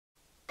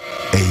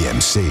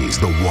AMC's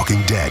The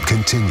Walking Dead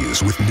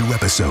continues with new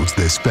episodes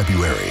this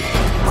February.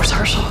 Where's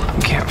Herschel?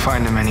 We can't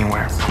find him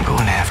anywhere. I'm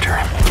going after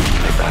him.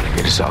 They're about to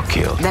get us all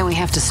killed. Then we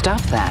have to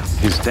stop that.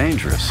 He's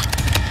dangerous.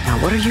 Now,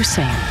 what are you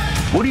saying?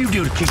 What do you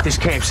do to keep this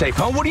camp safe,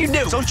 huh? What do you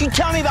do? Don't you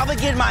tell me about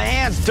getting my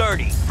hands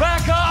dirty.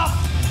 Back off!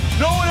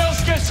 No one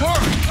else gets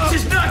hurt.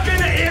 This is not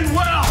gonna end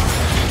well.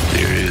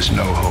 There is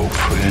no hope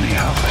for any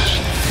of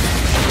us.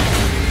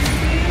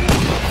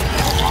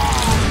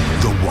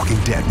 The Walking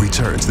Dead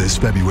returns this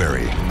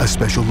February. A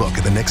special look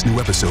at the next new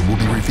episode will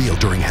be revealed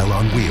during Hell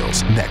on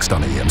Wheels, next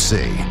on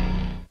AMC.